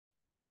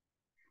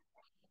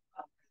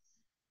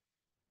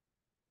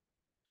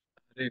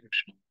Hare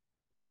Krishna.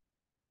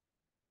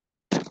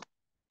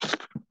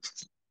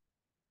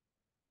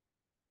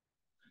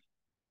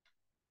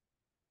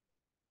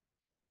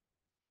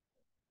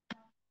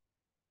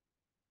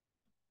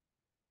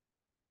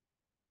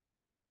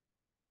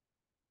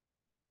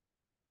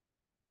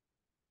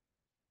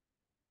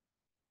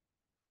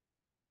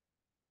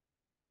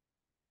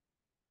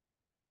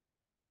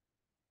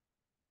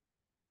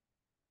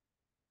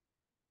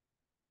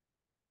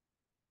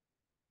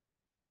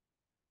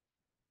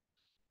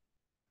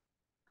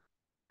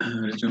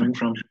 Resuming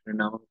from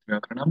Srinama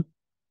Vyakaranam,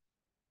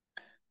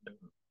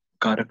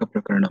 Kāraka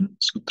Prakaranam,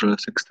 Sutra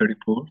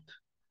 634.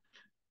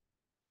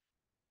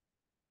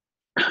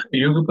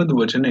 युगपद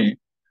वचने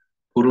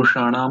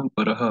पुरुषाणाम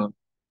परः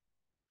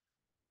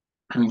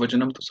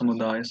वचनम तो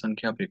समुदाय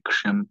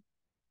संख्यापेक्ष्यम्.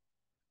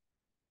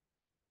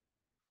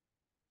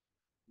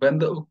 When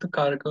the Ukta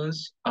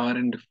Karakas are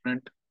in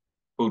different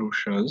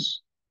Purushas,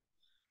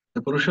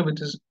 the Purusha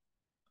which is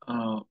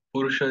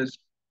Purusha is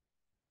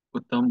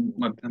Uttam,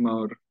 Madhyama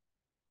or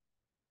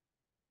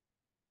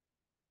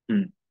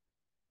hmm,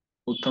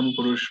 Uttam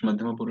Purush,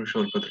 Madhyama Purush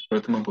or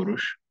Prathama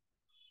Purush.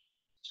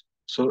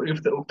 So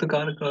if the Ukta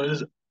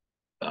Karakas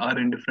are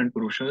in different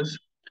Purushas,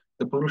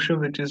 the Purusha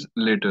which is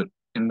later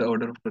in the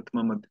order of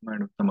Prathama, Madhyama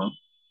and Uttama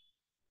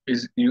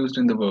is used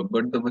in the verb,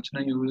 but the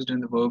Vachana used in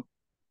the verb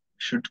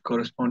should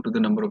correspond to the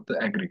number of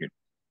the aggregate.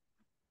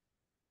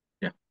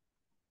 Yeah.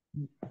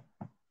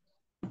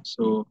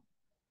 So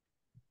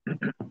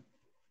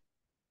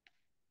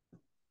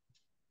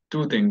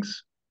two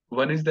things.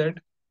 One is that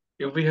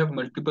if we have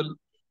multiple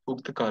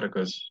Ukta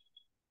Karakas,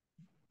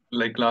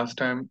 like last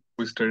time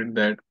we studied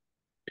that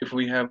if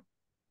we have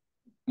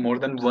more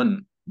than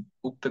one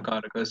Ukta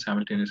Karakas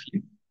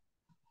simultaneously,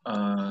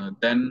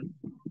 then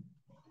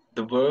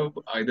the verb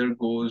either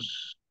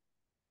goes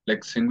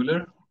like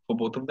singular for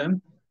both of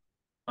them,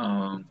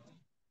 um,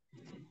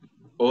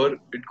 or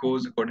it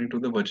goes according to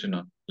the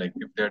Vachana. Like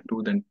if there are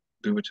two, then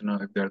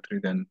Dvivachana. If there are three,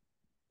 then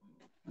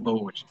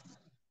Bahuvachana.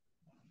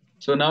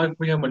 So now if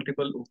we have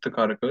multiple Ukta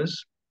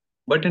Karakas,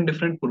 but in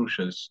different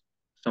Purushas,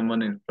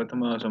 someone is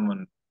Prathama,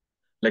 someone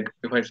like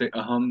if I say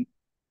Aham,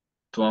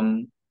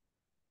 Tvam,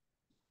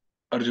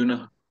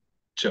 Arjuna,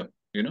 Cha,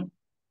 you know.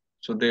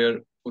 So there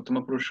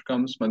Uttama Purush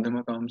comes,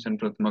 Madhyama comes, and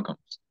Prathama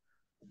comes.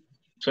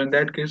 So in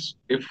that case,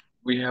 if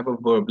we have a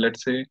verb,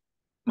 let's say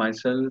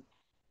myself,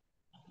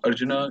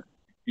 Arjuna,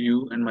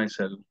 you, and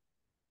myself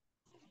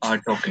are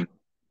talking.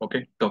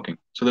 Okay, talking.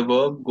 So the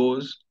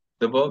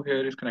verb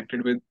here is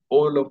connected with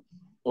all of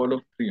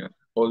three,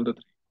 all the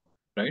three,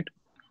 right?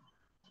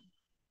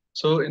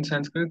 So in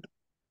Sanskrit,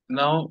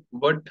 now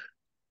what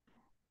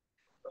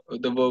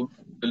the verb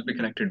will be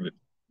connected with?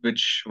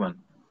 Which one?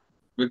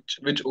 Which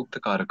Ukta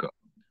Karaka?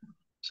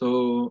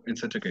 So in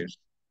such a case.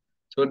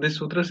 So this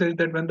sutra says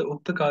that when the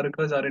Ukta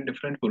Karakas are in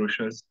different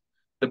Purushas,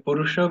 the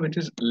Purusha which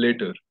is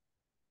later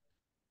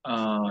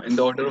in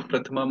the order of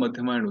Prathama,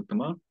 Madhyama, and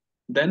Uttama,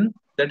 then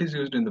that is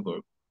used in the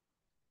verb.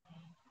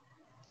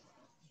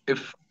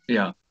 If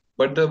yeah,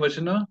 but the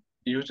Vachana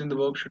used in the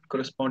verb should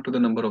correspond to the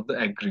number of the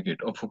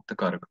aggregate of Ukta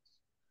Karakas.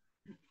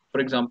 For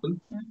example,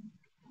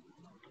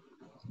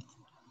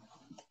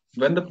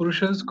 when the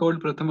Purushas called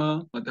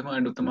Prathama, Madhyama,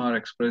 and Uttama are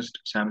expressed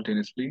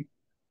simultaneously,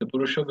 the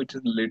Purusha which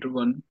is the later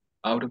one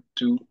out of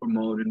two or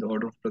more in the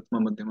order of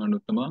Prathama, Madhyama, and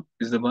Uttama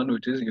is the one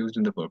which is used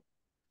in the verb.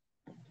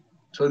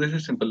 So this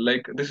is simple.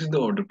 Like this is the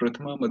order: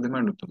 Prathama, Madhyama,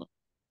 and Uttama.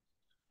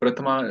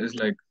 Prathama is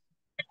like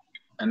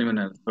anyone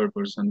else, third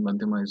person.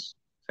 Madhyama is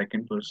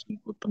second person.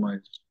 Uttama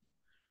is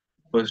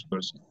first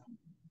person,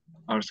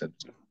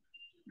 ourselves.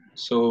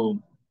 So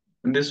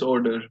in this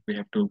order, we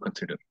have to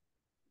consider.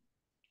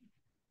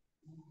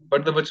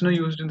 But the vachana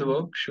used in the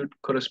verb should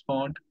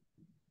correspond.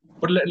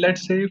 But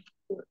let's say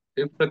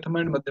if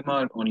Prathama and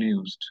Madhyama are only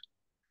used,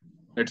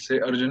 let's say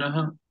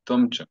Arjunaha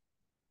Tvamcha,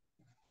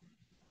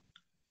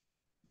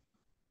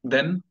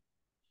 then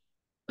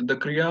the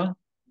Kriya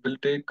will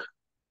take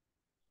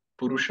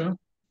Purusha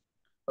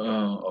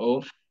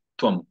of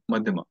Tvam,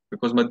 Madhyama,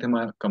 because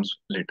Madhyama comes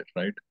later,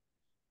 right?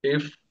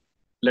 If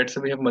let's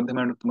say we have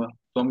Madhyama and Uttama,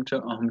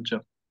 Tvamcha,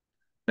 Ahamcha,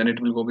 then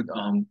it will go with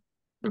Aham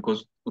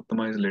because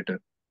Uttama is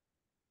later.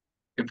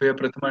 If we have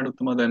Prathama and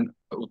Uttama, then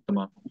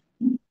Uttama.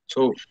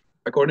 So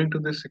according to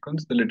this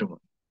sequence, the later one.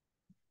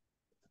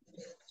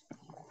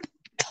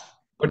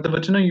 But the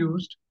Vachana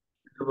used,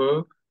 the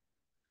verb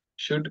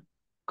should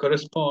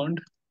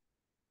correspond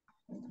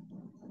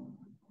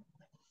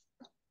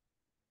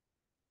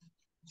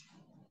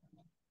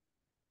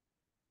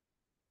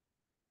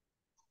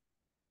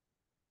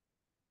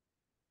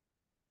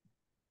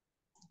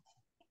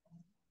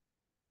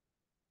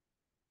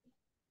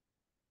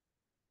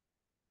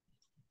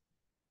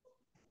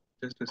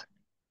just a second.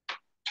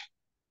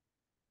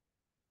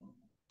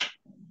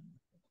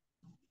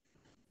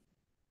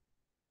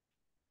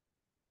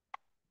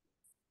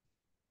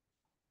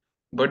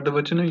 But the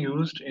Vachana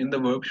used in the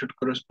verb should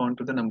correspond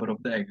to the number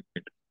of the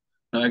aggregate.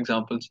 Now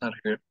examples are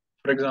here.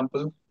 For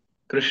example,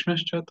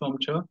 Krishnascha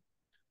Tvamcha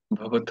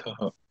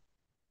Bhavatha.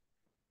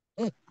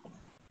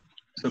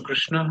 So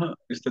Krishna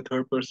is the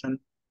third person,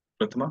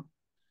 Prathama.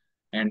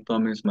 and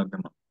tvam is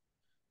madhyama.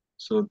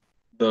 So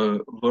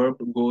the verb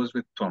goes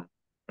with tvam,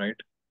 right?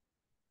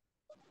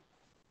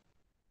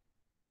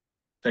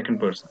 Second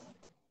person.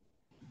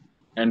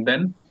 And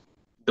then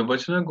the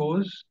vachana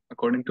goes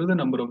according to the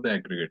number of the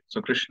aggregate.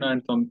 So Krishna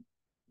and tvam,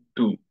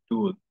 two.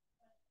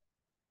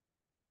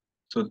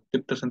 So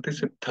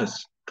tiptasanti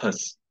thus,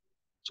 thus.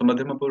 So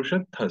madhyama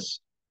purusha thus,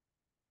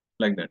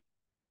 like that.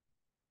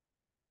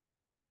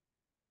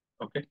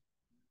 Okay.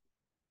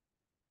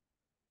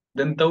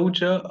 Then tau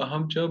cha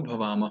aham cha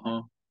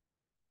bhavamaha.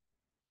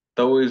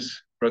 Tau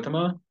is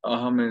prathama,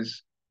 aham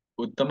is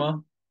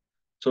uttama.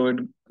 So it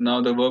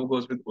now the verb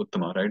goes with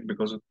uttama, right?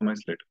 Because uttama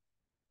is later.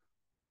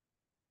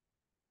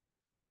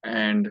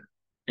 And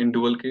in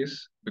dual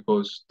case,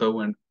 because tau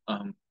and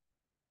aham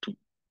two.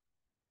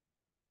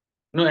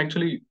 No,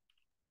 actually,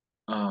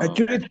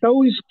 Actually,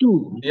 tau is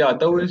two. yeah,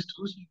 tau is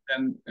two. So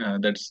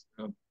then that's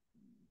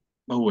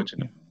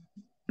bahuvachanam. Yeah.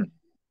 Hmm.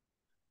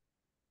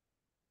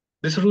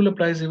 This rule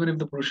applies even if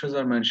the purushas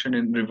are mentioned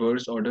in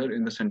reverse order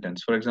in the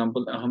sentence. For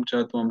example, aham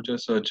cha, tvam cha,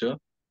 sa cha.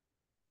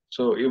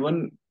 So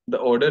even the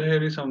order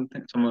here is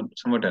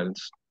somewhat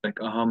else. Like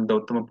aham, the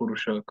uttama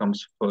purusha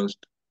comes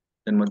first,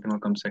 then madhyama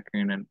comes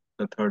second, and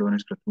the third one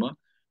is prathama.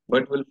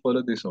 But we'll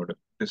follow this order,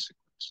 this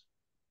sequence,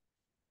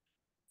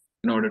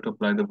 in order to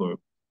apply the verb.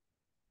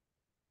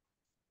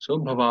 So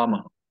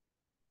bhavamaha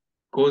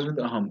goes with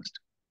aham.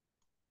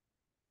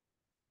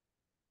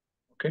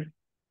 Okay.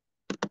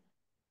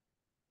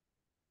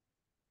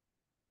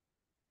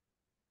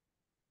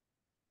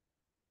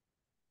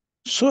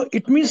 So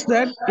it means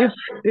that if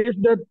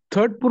the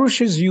third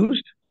purush is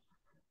used,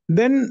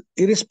 then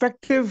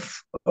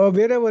irrespective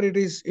wherever it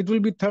is, it will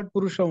be third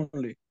purusha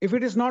only. If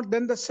it is not,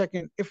 then the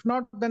second. If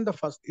not, then the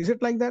first. Is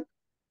it like that?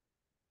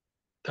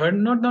 Third,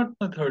 not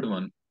the third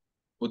one.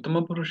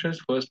 Uttama purusha is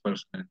first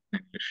person in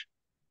English.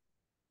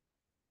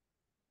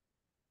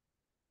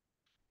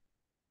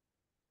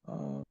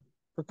 uh,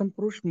 Pratham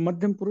Purush,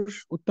 Madhyam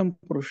Purush, Uttam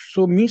Purush.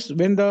 So means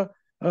when the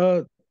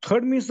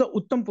third means the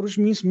Uttam Purush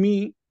means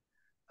me,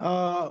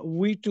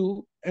 we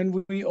two,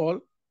 and we all.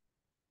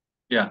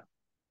 Yeah.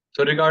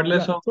 So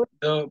regardless Yeah. of So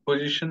the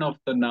position of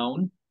the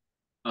noun,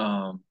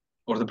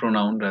 or the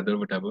pronoun rather,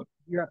 whatever.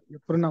 yeah,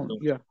 pronoun. So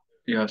Yeah.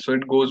 yeah, so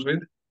it goes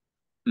with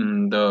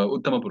the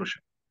Uttama purusha.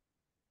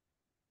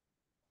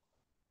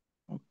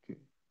 Okay.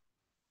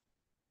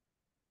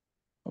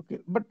 Okay.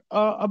 But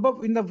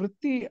above in the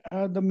vritti,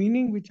 the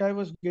meaning which I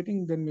was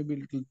getting then maybe a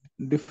little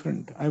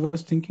different. I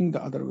was thinking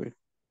the other way.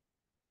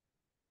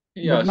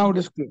 But Yeah. now So it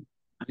is clear.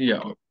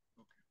 yeah.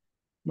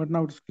 But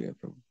now it is clear,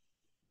 Prabhu.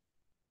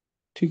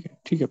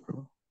 ठीक है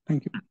प्रभु.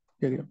 Thank you.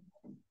 Carry on.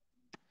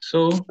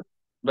 So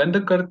when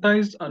the karta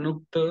is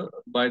anukta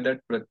by that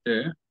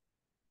pratyay,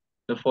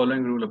 the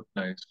following rule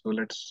applies. So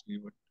let's see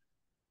what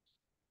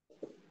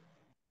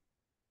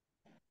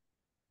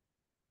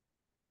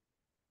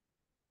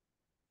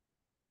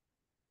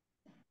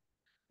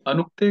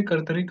anukte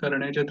kartari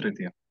karane cha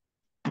tritiya.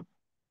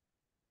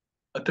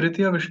 A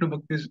tritiya Vishnu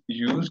bhakti is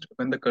used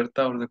when the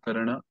karta or the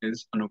karana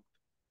is anukta.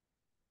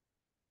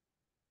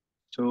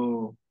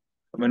 So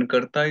when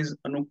karta is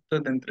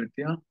anukta, then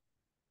tritiya,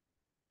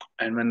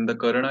 and when the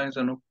karana is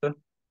anukta,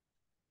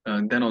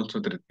 then also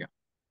tritiya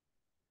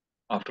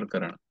after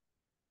karana.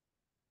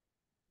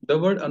 The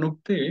word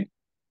anukte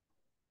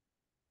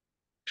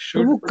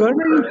should. Prabhu,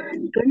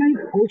 Karna is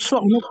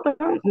also Anukta,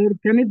 or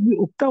can it be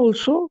Ukta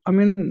also? I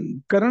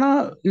mean,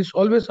 Karna is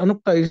always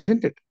Anukta,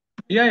 isn't it?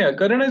 Yeah,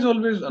 karana is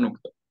always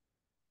anukta.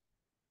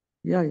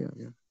 Yeah.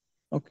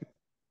 Okay.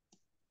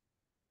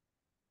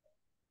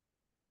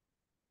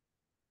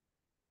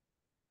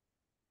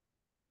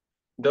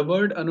 The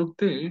word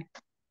anukte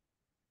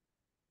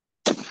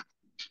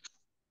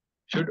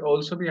should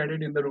also be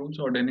added in the rules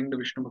ordaining the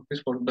Vishnu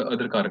Bhaktis for the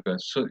other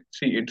Karakas. So,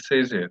 see, it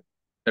says here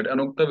that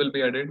Anukta will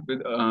be added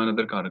with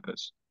another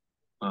Karakas,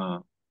 uh,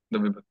 the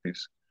Vibhaktis.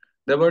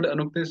 The word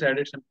Anukta is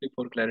added simply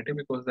for clarity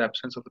because the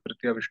absence of the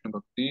Tritiya Vishnu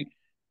Bhakti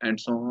and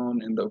so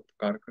on in the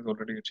Karakas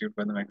already achieved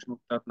by the maximum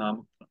Tat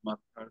Nam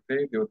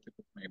Matrarte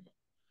Devotipatmeva.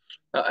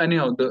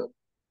 Anyhow,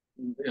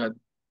 yeah,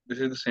 this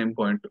is the same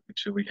point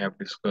which we have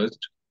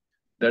discussed,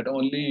 that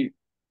only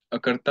a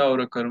Karta or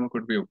a Karma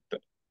could be Ukta.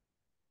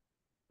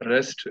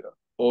 Rest,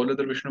 all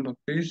other Vishnu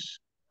Bhaktis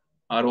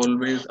are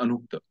always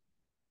Anukta.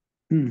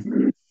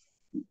 Hmm.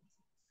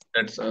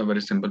 That's a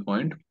very simple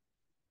point.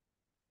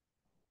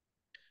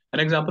 An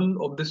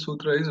example of this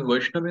sutra is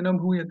Vaishnavena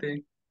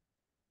Bhuyate.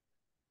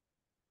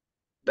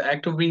 The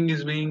act of being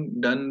is being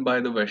done by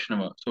the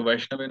Vaishnava. So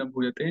Vaishnavena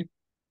Bhuyate.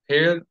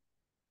 Here,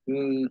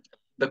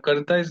 the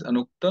Karta is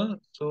Anukta.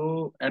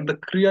 So and the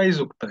Kriya is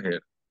Ukta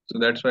here. So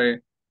that's why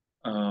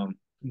um,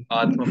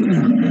 Atma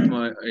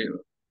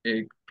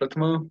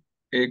Prathama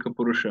Eka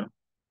Purusha.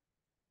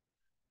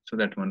 So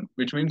that one,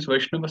 which means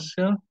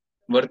Vaishnavasya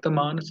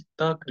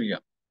Vartamanasta Kriya.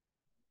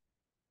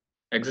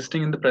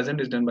 Existing in the present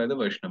is done by the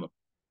Vaishnava.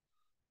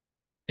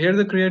 Here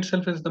the Kriya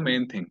itself is the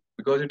main thing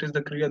because it is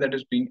the Kriya that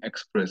is being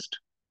expressed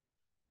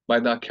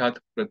by the Akhyat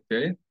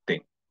Pratyay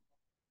Te.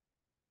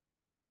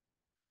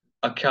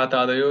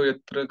 Akhyatadayo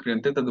yatra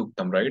kriyante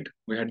taduktam, right?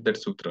 We had that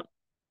sutra.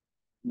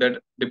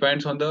 that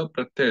depends on the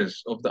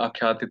pratyas of the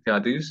akhyat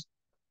ityadis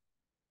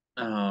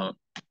uh,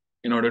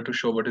 in order to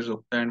show what is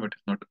ukta and what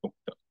is not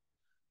ukta.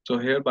 So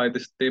here by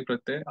this te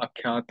pratyay,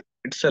 akhyat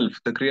itself,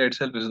 the kriya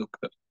itself is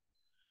ukta.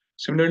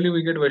 Similarly,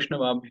 we get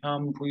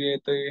Vaishnavabhyam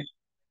bhuyete,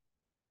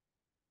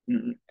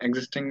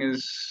 existing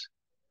is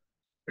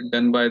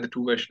done by the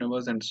two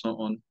Vaishnavas and so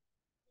on.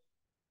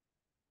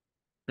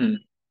 Hmm.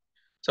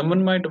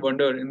 Someone might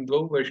wonder, in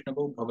Dvau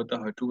Vaishnavo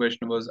Bhavatah, two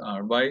Vaishnavas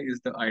are, why is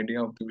the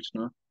idea of the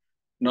Vishnu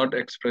not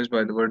expressed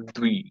by the word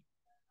Dvi?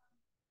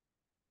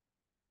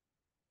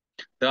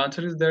 The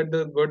answer is that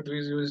the word Dvi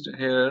is used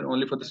here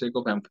only for the sake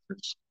of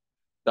emphasis.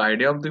 The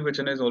idea of the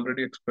Vachana is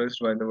already expressed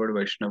by the word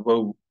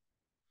Vaishnava.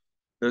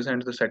 Thus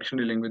ends the section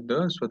dealing with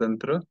the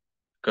Swatantra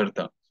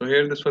Karta. So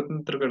here the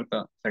Swatantra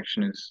Karta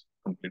section is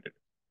completed.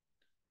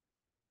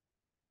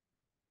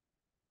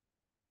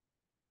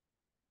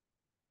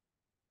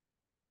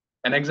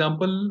 An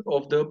example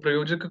of the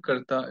Prayojaka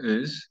Karta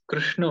is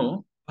Krishna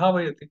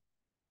Bhavayati.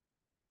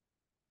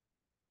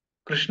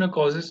 Krishna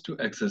causes to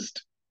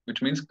exist,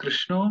 which means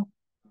Krishna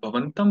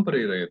Bhavantam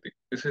Prerayati.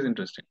 This is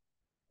interesting.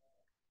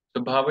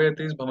 So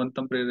Bhavayati is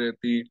Bhavantam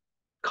Prerayati,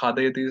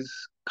 Khadayati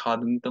is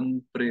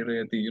Khadantam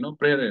Prerayati,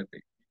 Prerayati,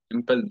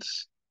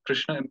 impels.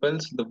 Krishna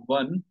impels the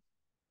one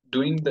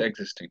doing the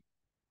existing.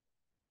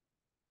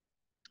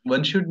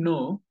 One should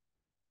know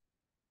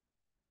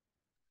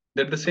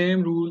that the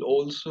same rules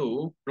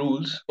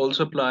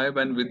also apply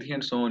when Vidhi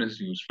and so on is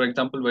used. For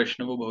example,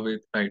 Vaishnava Bhavet,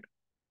 right?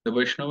 The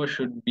Vaishnava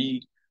should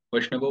be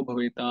Vaishnava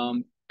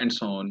Bhavetam and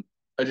so on.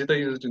 Ajita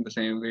used in the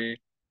same way.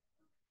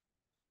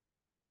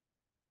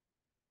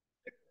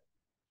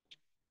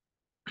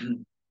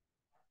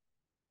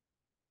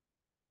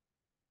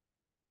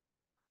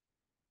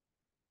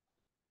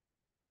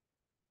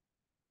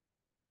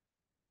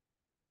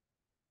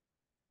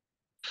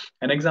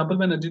 An example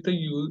when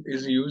Ajita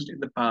is used in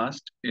the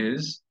past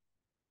is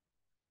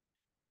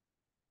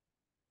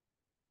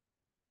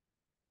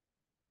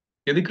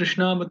यदि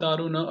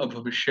कृष्णावतारो न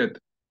अभविष्यत्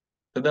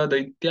तदा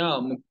दैत्या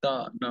मुक्ता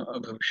न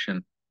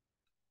अभविष्यन्.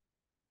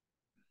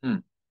 Hmm.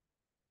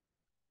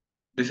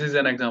 This is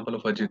an example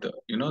of Ajita.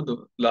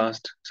 The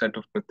last set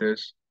of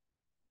pratyas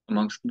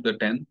amongst the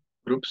 10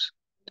 groups.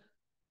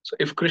 So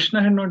if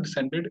Krishna had not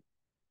descended,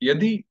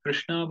 yadi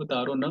Krishna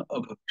avataro na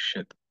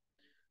abhavishyat,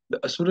 the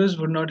asuras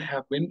would not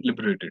have been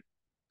liberated.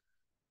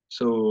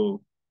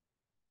 So,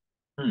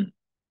 hmm.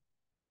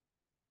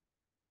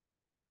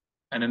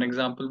 And an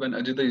example when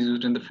Ajita is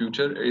used in the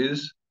future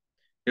is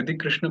yadi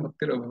Krishna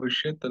bhaktir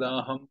abhavishyat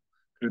tadaham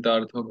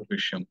kritartha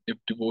bhavishyam. If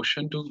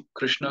devotion to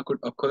Krishna could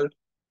occur,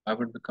 I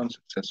would become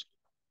successful.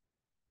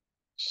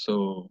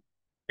 So,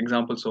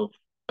 examples of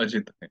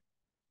Ajita.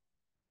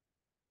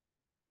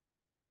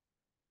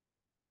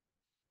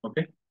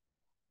 Okay.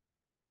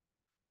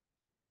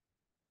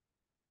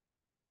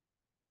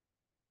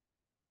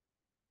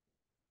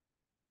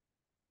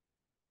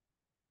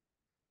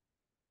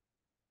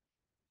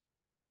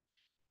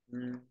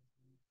 Hmm.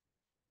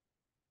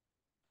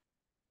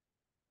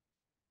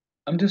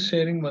 I'm just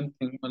sharing one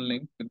thing, one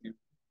link with you.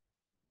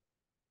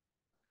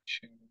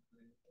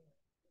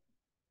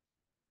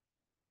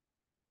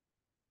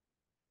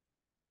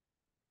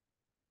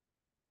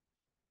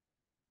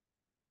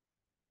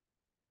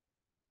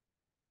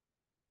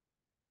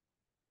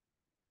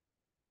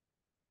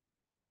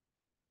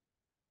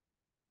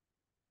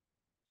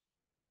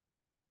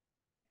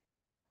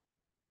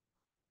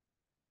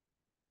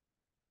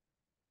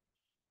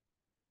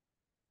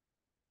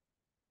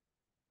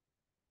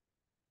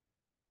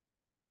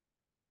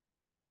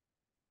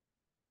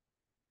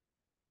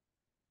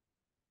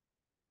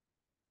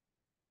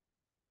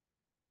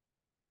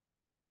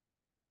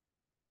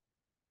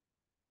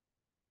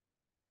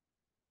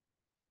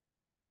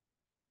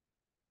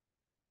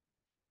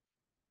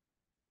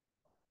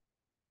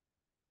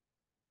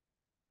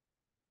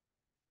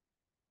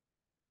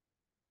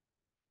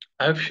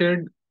 I have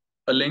shared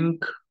a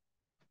link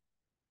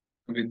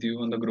with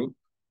you on the group.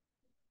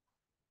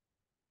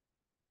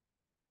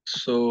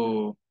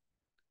 So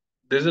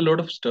there's a lot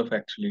of stuff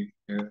actually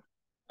here.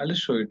 I'll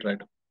just show it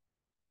right away.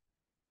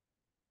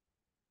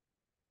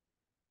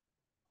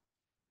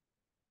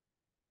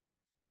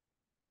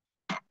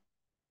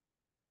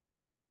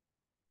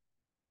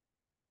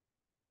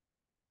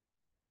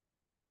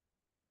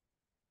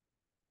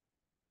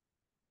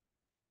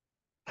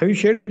 Have you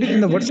shared it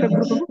in the WhatsApp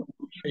group again?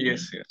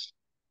 Yes, yes.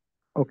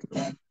 Okay.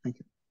 Thank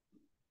you.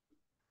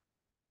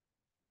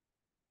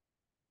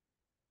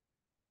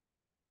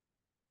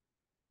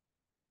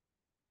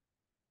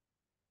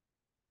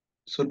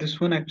 So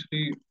this one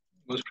actually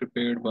was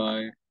prepared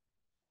by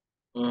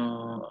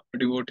a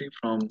devotee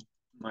from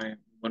my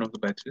one of the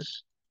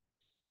batches,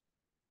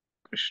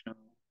 Krishna.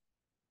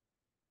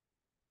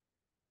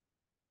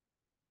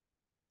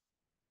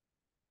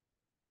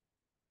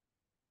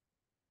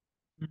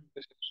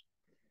 This is-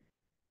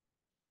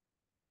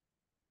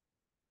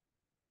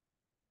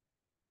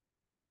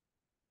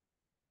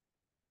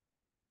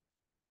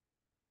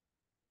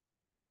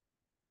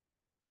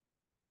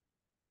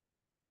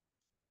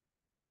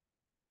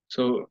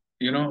 So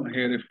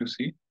Here if you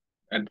see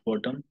at the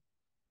bottom,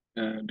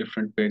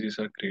 different pages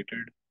are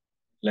created,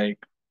 like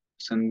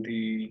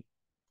Sandhi,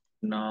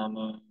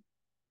 Nama,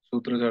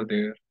 sutras are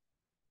there,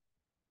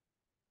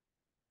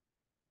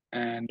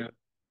 and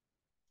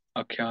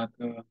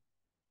Akhyata,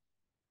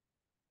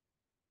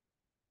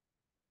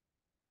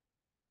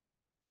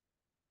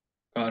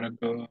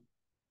 Kāraka,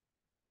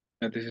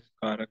 this is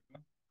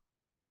Kāraka,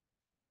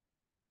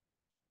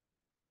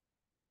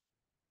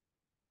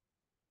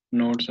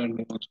 notes are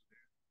those.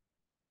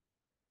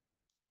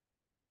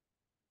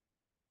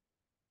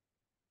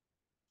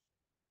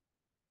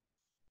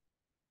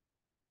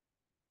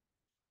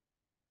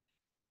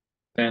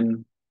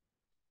 Then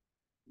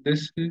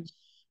this is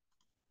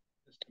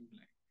just a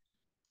blank.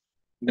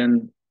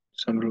 Then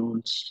some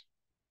rules,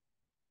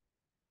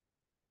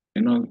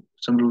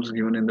 some rules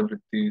given in the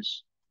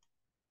vrittis.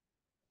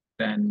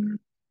 Then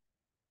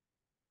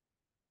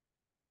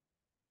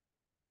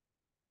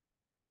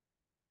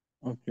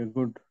Okay,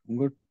 good,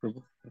 good,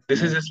 Prabhu. That's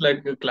this is nice. just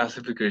like a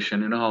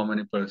classification, how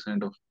many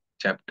percent of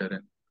chapter.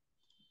 And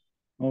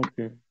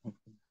Okay,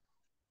 okay.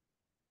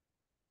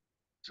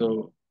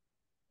 so,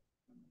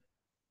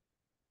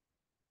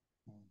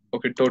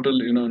 okay, total,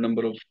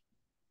 number of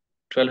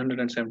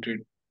 1270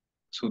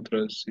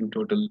 sutras in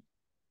total.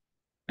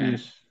 And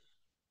Yes.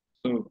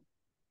 so,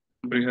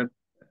 Brihat,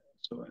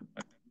 so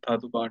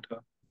Dhatu Patha.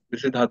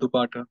 This is Dhatu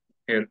Patha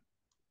here,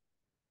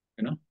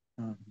 you know.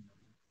 Uh,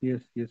 yes,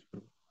 yes,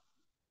 Prabhu.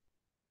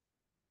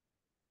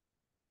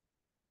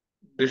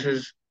 This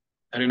is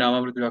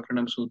Harinama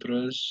Vrityakranam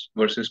Sutras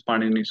versus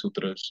Panini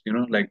Sutras,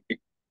 like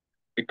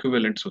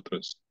equivalent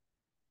sutras.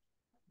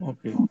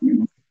 Okay,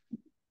 Yeah,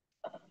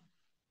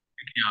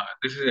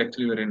 this is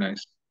actually very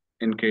nice.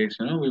 In case,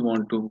 we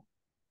want to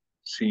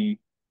see,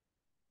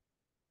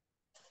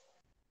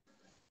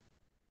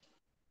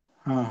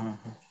 uh-huh.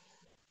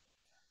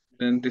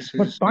 then this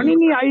But is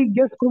Panini, I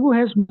guess, Prabhu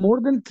has more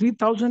than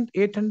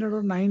 3,800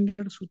 or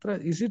 900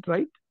 sutras. Is it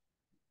right?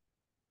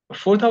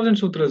 4,000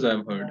 sutras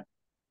I've heard.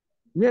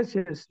 Yes,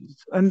 yes.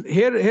 And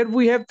here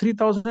we have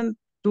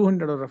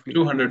 3,200 or roughly.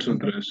 200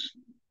 sutras.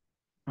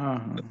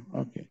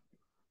 Okay.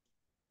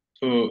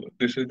 So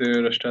this is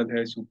there,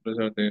 Ashtadhyay sutras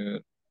are there,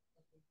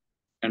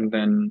 and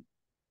then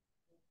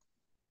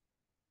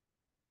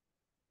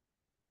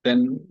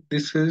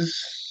this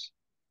is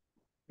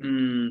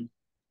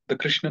the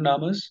Krishna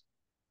Namas,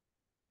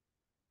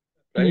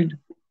 right?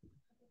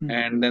 Hmm. Hmm.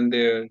 And then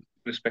their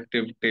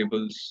respective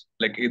tables,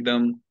 like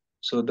Idam.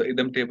 So the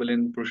Idam table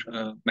in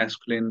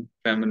masculine,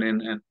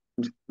 feminine, and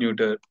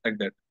neuter, like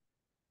that.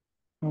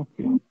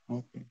 Okay,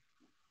 okay.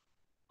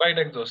 Quite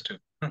exhaustive.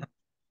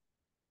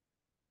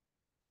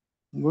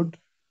 Good.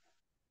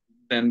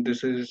 Then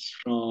this is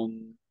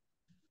from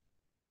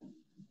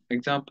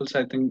examples.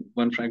 I think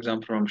one for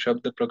example from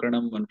Shabda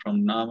Prakaranam, one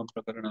from Nama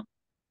Prakaranam.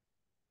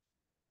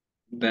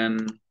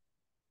 Then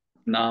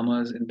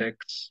Namas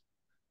index.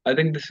 I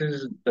think this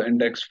is the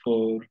index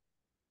for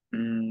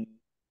mm,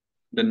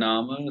 the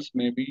Namas,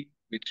 maybe,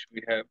 which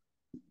we have.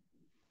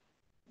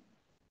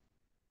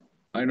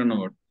 I don't know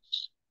what.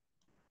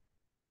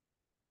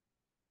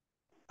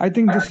 I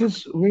think this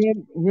is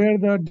where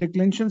the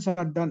declensions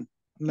are done.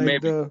 Like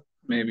Maybe, the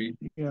maybe.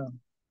 yeah.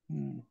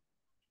 Hmm.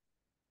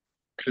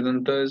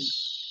 Kridantas,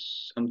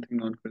 something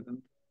on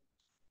Kridanta.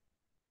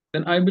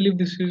 Then I believe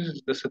this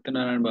is the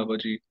Satyanarayan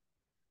Babaji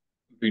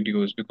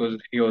videos because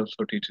he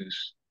also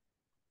teaches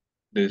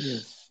this.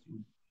 Yes.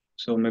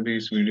 So maybe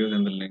his videos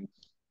and the links.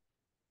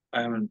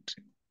 I haven't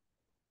seen.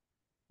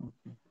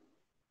 Okay.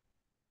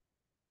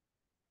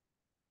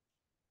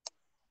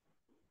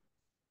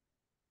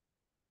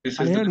 This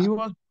I is the heard he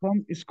was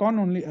from ISKCON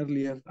only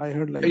earlier. I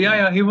heard like yeah, that.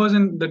 yeah. He was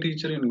in the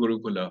teacher in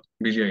Gurukula,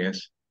 BGIS.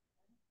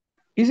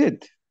 Is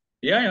it?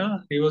 Yeah, yeah.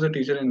 He was a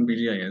teacher in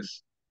BGIS.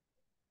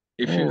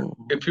 If you Oh,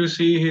 if you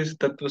see his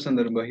Tattva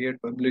Sandarbha, he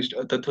had published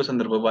a Tattva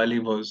Sandarbha while he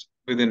was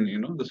within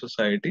the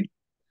society.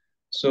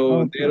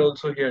 So there okay.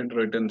 also he had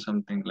written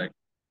something like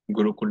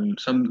Gurukul.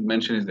 Some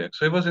mention is there.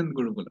 So he was in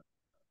Gurukula.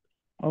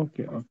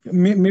 Okay, okay.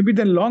 Maybe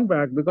then long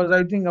back because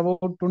I think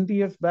about 20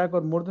 years back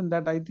or more than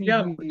that, I think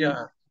Yeah, he.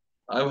 yeah.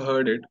 I've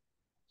heard it.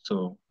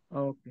 So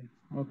Okay,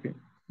 okay,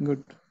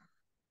 good.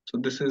 so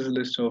this is a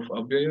list of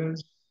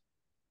Avyayas,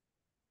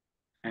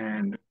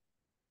 and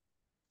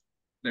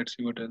let's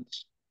see what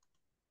else.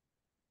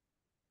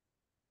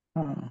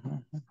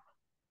 Uh-huh.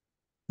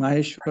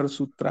 Maheshwar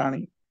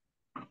Sutrani.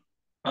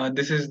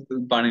 This is the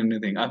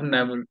Panini thing. I've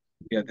never.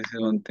 Yeah, this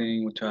is one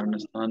thing. Ucharana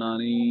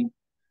Sthanani,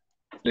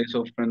 place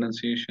of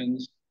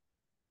pronunciations.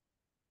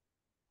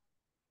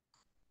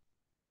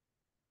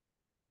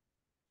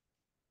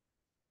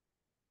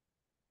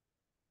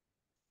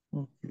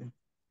 Okay.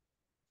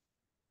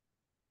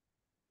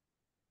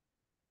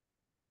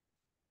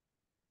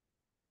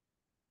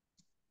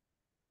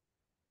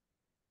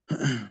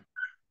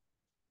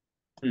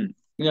 Hmm.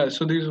 Yeah,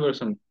 so these were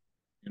some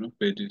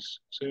pages.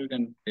 So you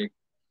can take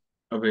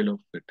avail of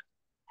it.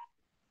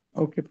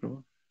 Okay,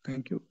 Prabhu.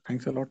 Thank you.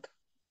 Thanks a lot.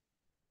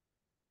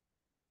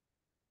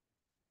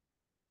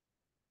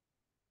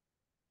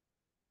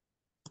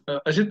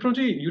 Ajit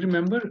Proji, you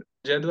remember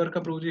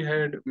Jayadwarka Prabhuji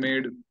had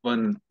made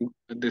one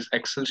this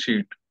Excel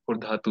sheet for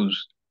dhatus.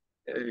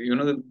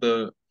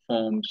 The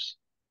forms.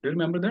 Do you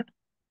remember that?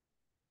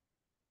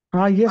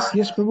 Yes,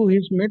 yes, Prabhu,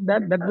 he's made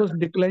that. That was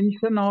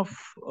declension of,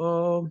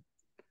 uh,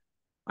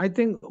 I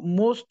think,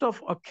 most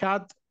of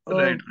Akhyat,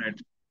 Right, right.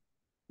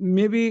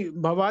 maybe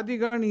Bhavadi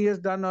Gan he has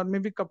done, or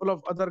maybe couple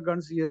of other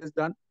guns he has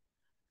done,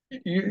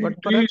 You,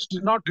 but perhaps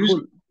not do you,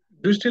 full.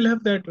 do you still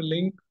have that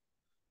link?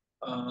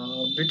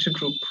 Which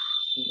group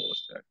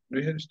was that? Do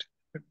you have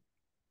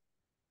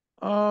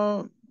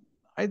Uh,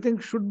 I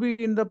think should be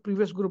in the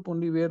previous group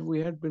only where we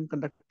had been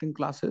conducting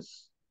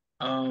classes.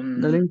 The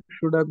um link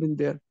should have been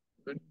there.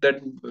 that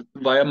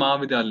via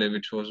Mahavidyalaya,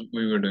 which was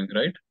we were doing,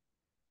 right?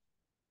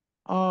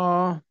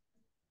 Uh,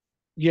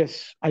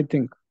 yes, I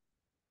think.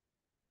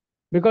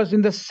 Because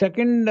in the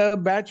second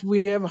batch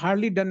we have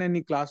hardly done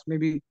any class,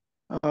 maybe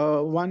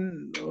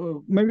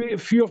maybe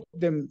a few of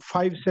them,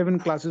 5 7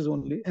 classes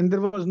only, and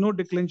there was no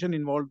declension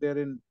involved there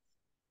in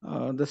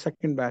the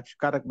second batch,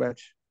 Karak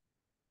batch.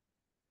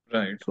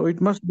 Right. So it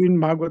must be in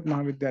Bhagavad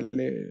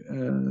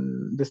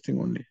Mahavidyalaya, this thing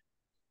only.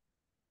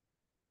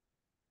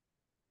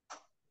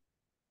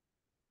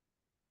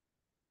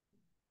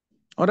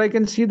 Or I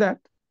can see that.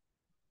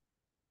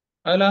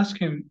 I'll ask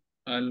him.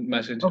 I'll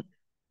message him. Okay.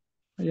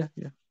 Yeah,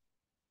 yeah,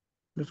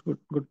 that's good,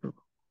 good.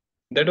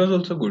 That was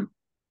also good.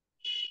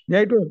 Yeah,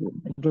 it was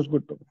good. It was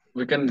good.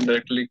 We can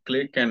directly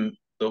click and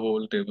the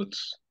whole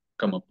tables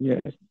come up. Yes,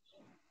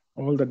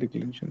 all the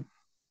declension.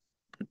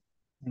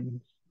 Mm.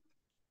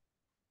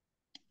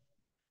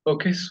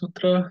 Okay,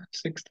 Sutra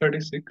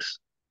 636.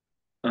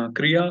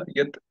 Kriya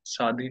yat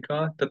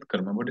sadhika tat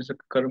karma. What is a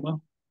karma?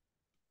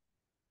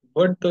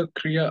 What the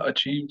Kriya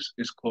achieves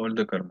is called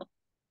the karma.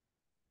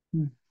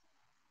 Mm.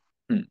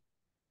 Hmm.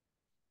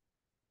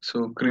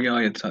 So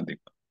Kriya yat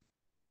sadhika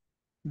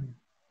Mm.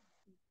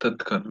 tat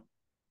karma.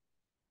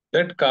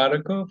 That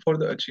Kāraka for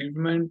the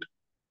achievement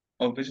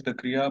of which the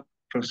Kriya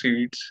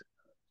proceeds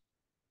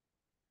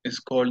is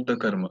called the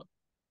karma.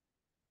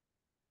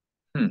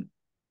 Hmm.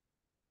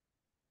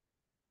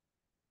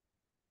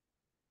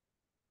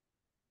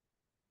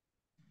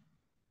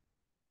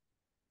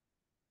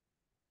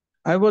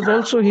 I was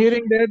also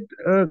hearing that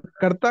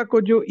कर्ता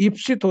को जो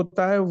ईप्सित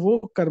होता है वो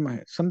कर्म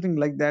है, something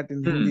like that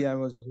in Hmm. Hindi I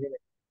was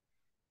hearing.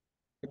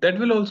 That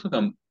will also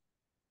come.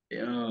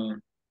 Uh,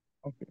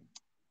 Okay.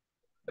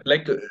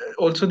 like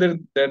also there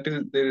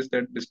is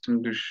that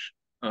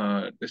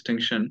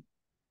distinction.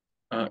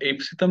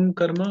 Ipsitam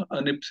karma,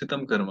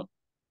 anipsitam karma.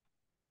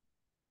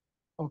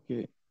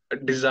 Okay.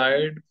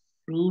 Desired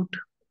fruit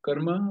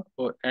karma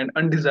and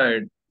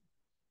undesired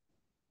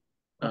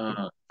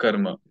Okay.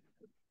 karma.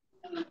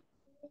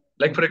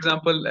 Like for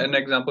example, an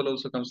example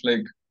also comes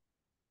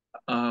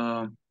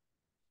uh,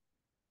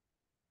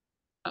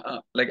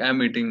 like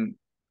I'm eating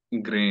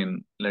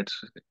grain. Let's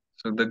say.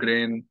 So the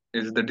grain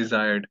is the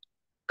desired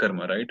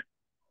karma, right?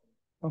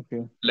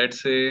 Okay.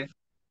 Let's say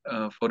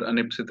for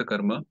anipsita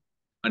karma,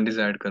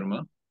 undesired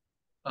karma.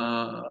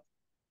 Uh,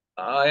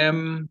 I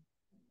am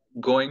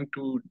going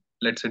to,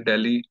 let's say,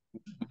 Delhi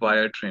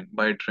via train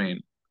by train.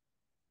 हाँ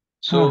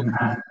So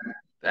हाँ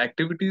the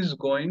activity is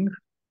going,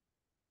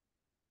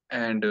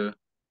 and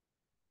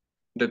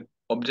the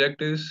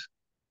object is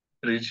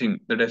reaching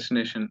the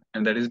destination,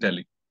 and that is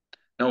Delhi.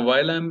 Now,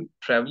 while I'm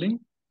traveling,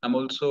 I'm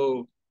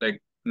also like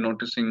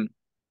noticing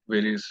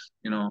various,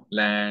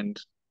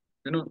 lands,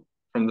 you know,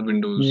 from the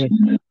windows.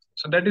 yes.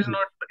 So that is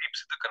not the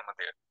Ipsita karma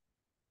there.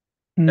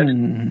 That is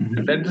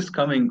Hmm. that is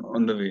coming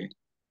on the way.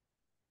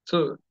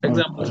 So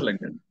examples Okay. like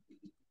that.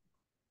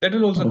 That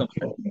will also come.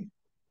 Okay.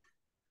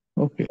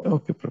 Okay.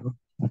 Okay, Prabhu.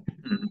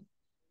 Mhm.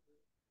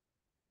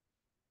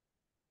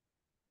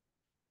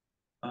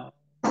 Uh,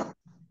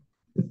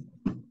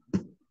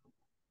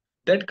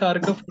 that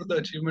karaka for the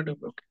achievement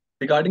of okay.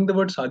 Regarding the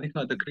word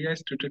sadhika, the kriya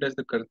is treated as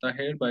the karta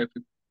here by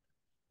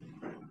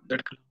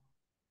that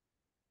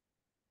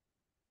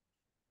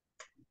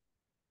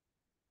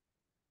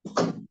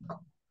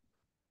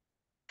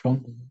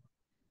Strong.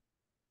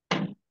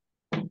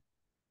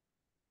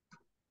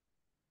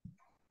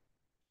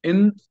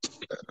 in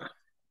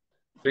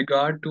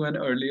regard to an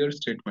earlier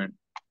statement.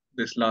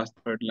 This last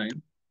third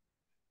line.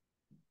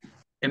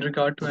 In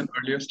regard to an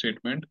earlier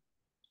statement,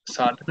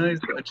 sadhana is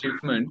the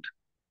achievement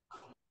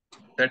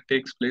that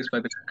takes place by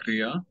the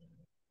kriya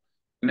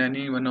in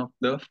any one of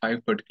the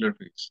five particular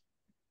ways.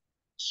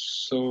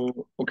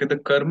 So, okay, the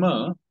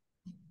karma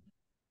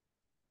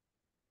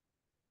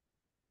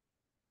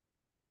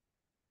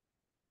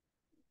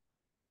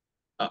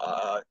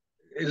uh,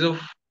 is of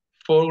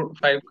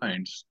five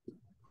kinds.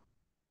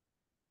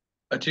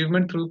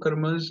 Achievement through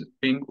karmas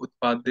being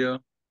utpadya,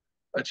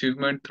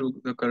 achievement through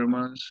the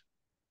karmas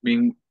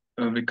being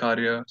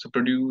vikarya, so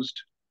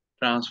produced,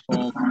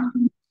 transformed,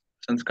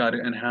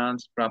 sanskara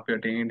enhanced, prapya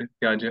attained,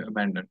 tyaja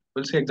abandoned.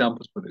 We'll see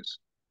examples for this.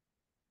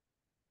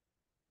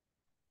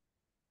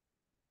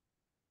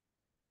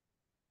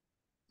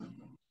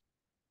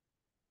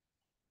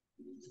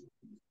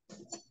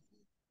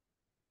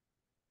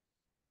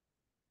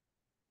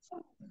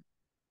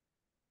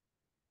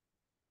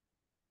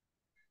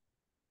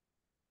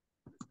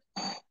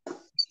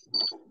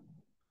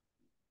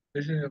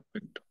 This is a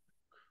quick.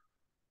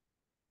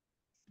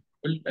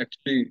 We'll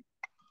actually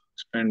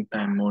spend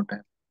time more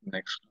time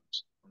next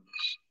class on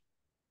this.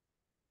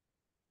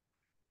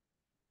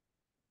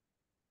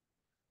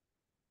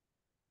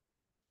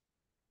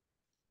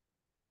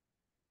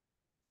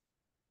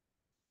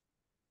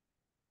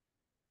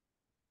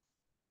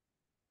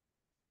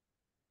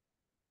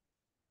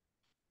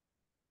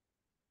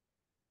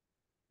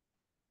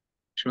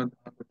 Srimad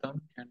Bhagavatam,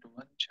 Canto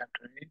 1,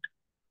 Chapter 8,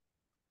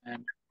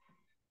 and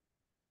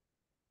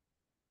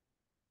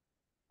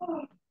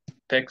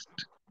text,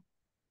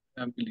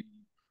 I believe.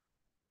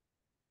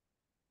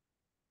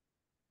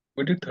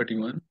 We did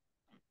 31,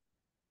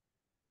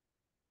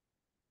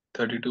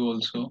 32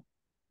 also,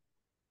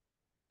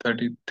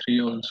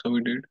 33 also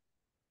we did.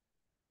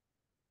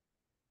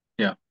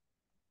 Yeah,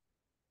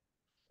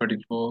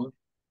 34.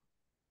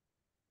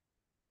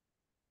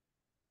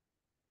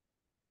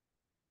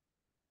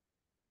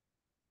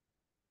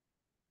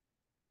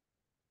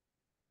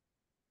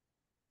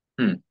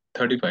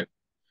 35.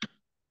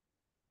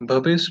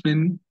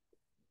 भवेस्मिन्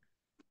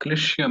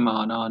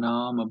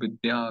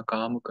क्लिश्यमानानामविद्या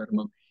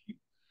कामकर्मभिः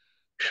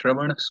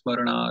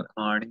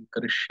श्रवणस्मरणार्हाणि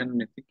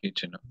करिष्यन्निति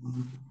केचन।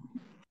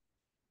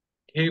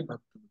 हे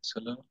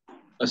भक्तवत्सल,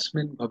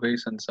 अस्मिन् भवे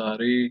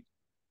संसारे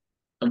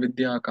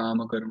अविद्या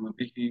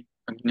कामकर्मभिः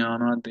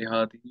अज्ञानात्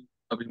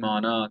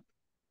अभिमानात्.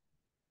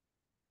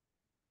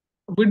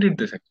 We did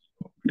this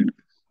actually. We did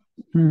this.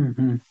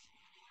 Hmm.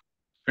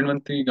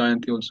 Srinvanti,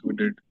 Gayanti also we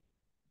did.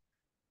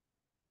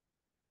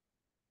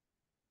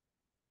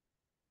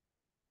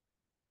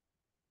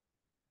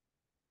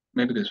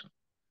 Maybe this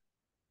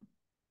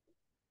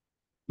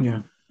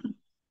Yeah.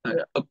 one.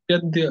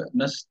 अप्यद्य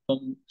नस्त्वं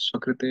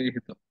स्वकृते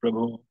हित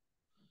प्रभो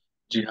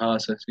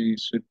जिहाससि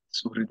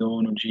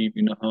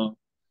सुहृदोऽनुजीविनः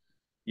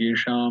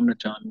येषां न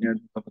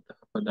चान्यद् भवतः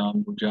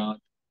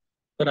पदाम्बुजात्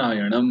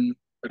परायणं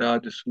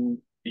राजसु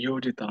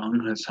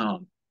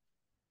योजितांहसाम्.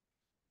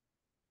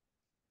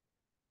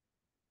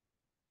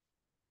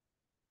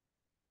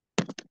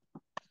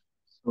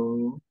 So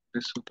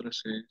this sutra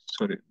says,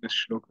 sorry, this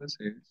shloka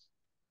says,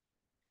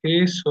 हे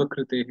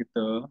स्वकृते हित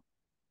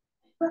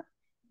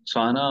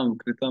स्वानां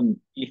कृतम्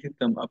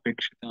इहितम्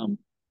अपेक्षितां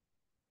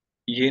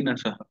येन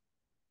सह.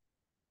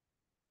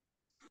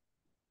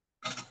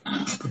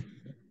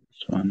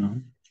 Swanam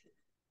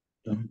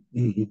tam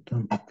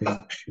ihitam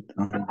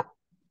apekshitam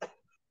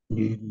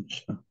yen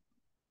sa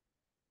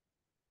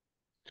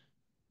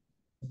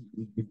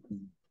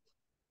ihitam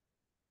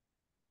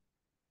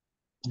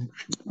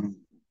apekshitam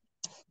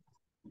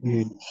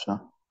yen sa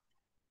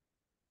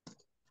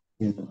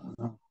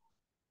yedana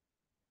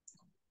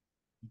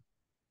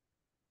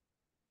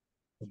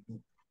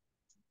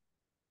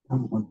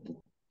tam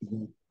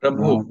adya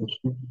प्रभो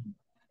rajasu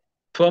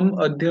त्वम्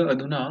अद्य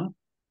अधुना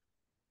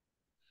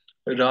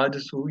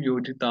राजसु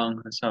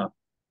योजितांहसा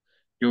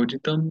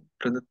योजितं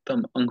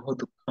प्रदत्तम् अंहो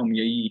दुःखं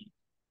यैः.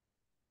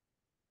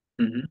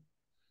 Mhm.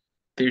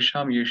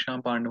 तेषां येषां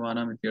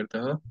पाण्डवानाम्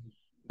इत्यर्थः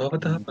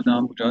भवतः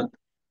पदाम्बुजात्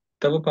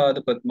तव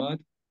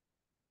पादपद्मात्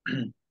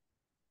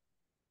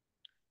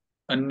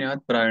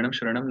अन्यात् प्रायणं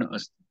शरणं न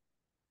अस्ति.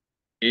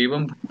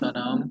 एवं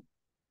भूतानां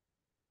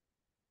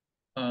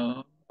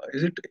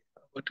is it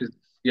what is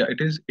this? Yeah,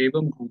 it is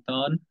evam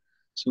bhutan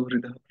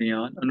suhridah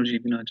priyan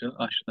anujibina cha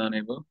ashritan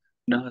eva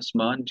na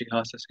asman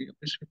jihasasi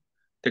api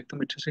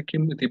tektum ichhase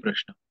kim iti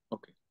prashna.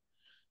 Okay,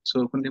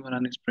 so Kunti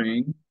Maharani is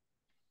praying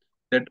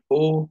that,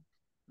 oh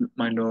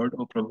my lord,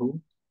 oh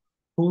Prabhu,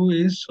 who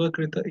is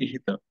swakrita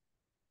ihita.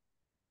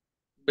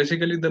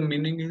 Basically the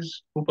meaning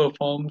is who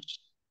performs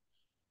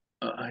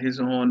his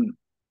own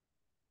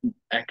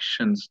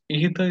actions.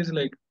 Ihita is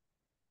like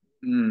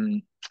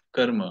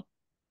karma,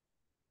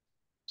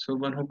 so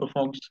one who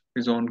performs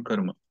his own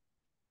karma,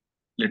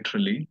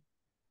 literally.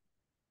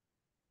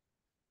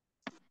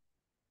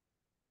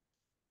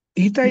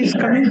 Ita is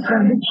coming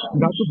from which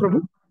dhatu,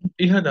 Prabhu?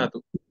 Iha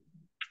dhatu.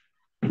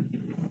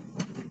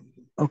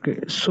 Okay,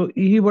 so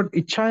ihi what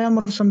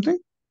ichayam or something?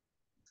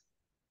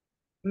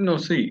 No,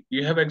 see,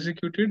 you have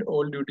executed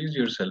all duties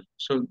yourself.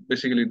 So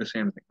basically the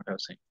same thing what I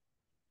was saying.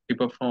 He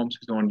performs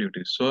his own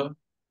duties. So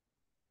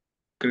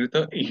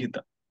krita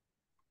ihita.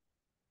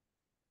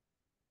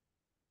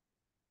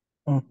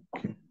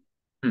 Okay.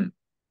 Hmm.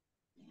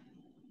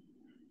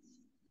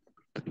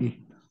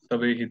 Ihita.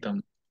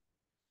 Tavehitam.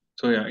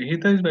 So yeah,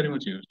 ihita is very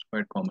much used,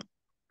 quite common.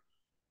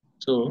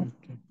 So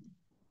Okay.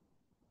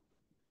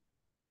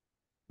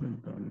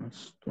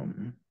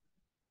 Dhanastam.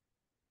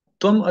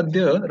 tvam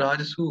adya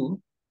rajasu.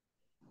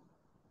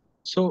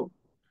 So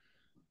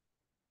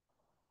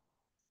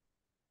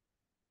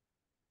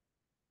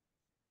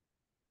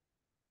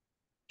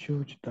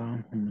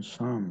Chojitam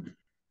Hamsam.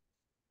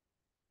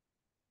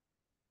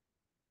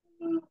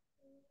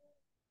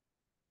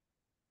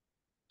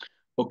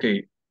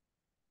 okay.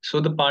 So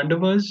the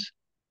Pandavas.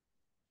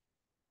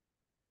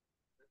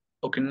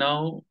 Okay,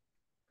 now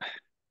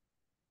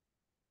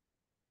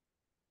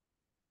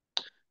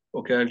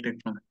okay, I'll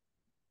take from it.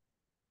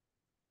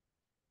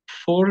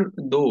 For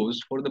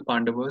the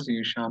Pandavas,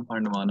 Yisham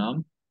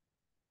Pandavanam,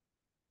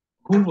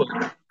 who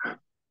were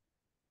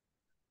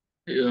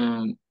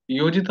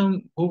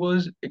Yojitam, who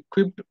was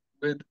equipped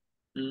with,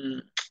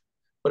 mm,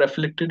 or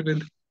afflicted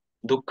with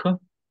dukkha,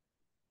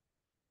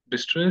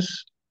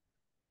 distress,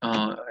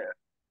 uh,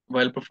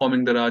 while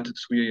performing the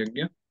Rajasuya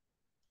Yajna,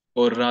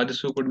 or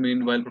Rajasu could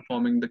mean while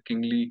performing the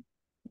kingly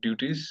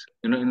duties,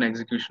 in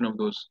execution of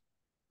those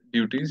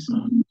duties.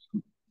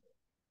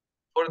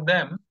 For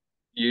them,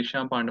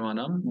 Yesham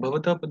Pandavanam,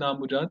 Bhavata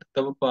Padambujat,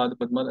 Tava Pad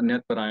Padmad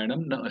Anyat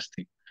Parayanam Na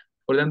Asti.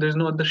 For them, there is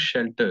no other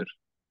shelter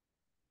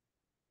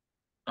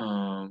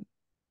um,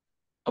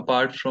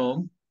 apart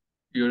from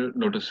your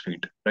lotus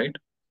feet, right?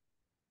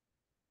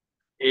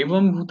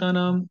 Evam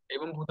Bhutanam,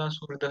 Evam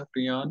Bhutasuridah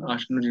Priyan,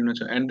 Ashrana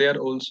Jivnacha. And they are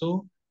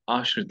also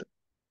Ashrit.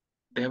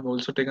 They have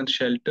also taken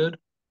shelter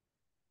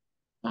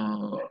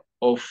uh,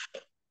 of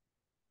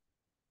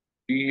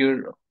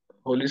your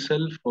holy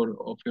self or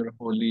of your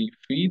holy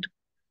feet.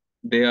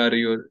 They are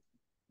your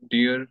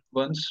dear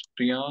ones,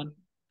 Priyan,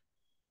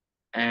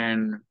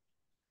 and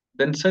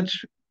then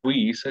such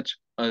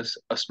as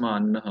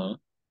Asman Naha,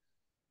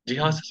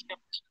 Jihasasya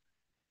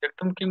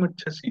Yaktam Kim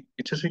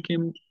Ichasi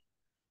Kim.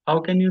 How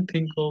can you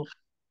think of,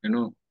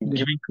 Yeah,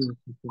 giving true.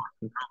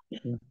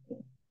 Yeah.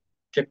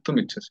 Yaktum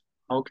Ichasi?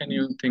 How can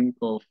you think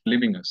of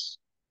leaving us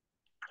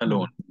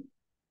alone?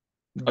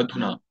 Mm, yeah.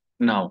 Adhuna,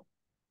 now.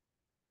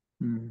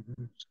 Mm,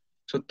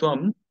 So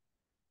Tvam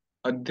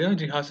Adya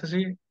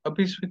Jihasasi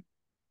Apisvit,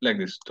 like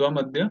this. Tvam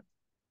Adya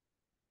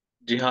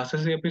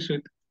Jihasasi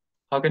Apisvit.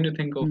 How can you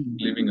think of mm.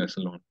 leaving us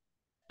alone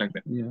like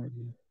that? Yeah,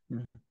 yeah,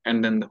 yeah.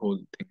 And then the whole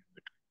thing.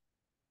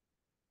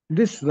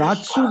 This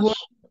Rajsu was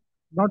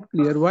not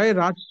clear. Why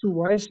Rajsu?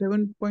 Why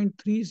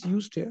 7.3 is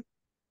used here?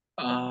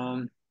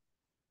 Um,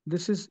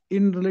 This is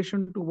in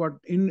relation to what?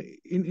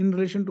 In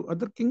relation to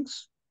other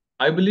kings?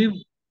 I believe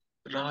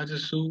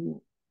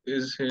Rajasu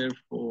is here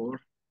for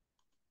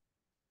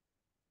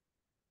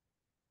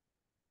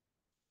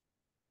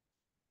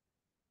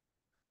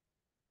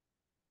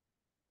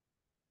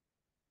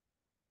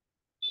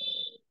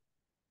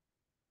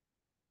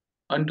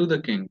unto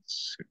the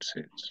kings, it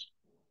says.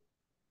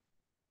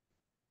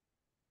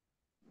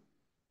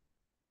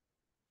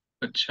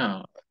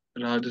 Acha,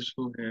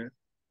 Rajasu here.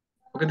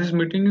 Okay, this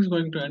meeting is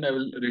going to end. I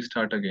will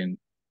restart again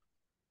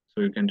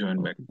so you can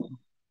join back. Okay,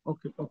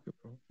 okay, okay,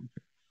 bro.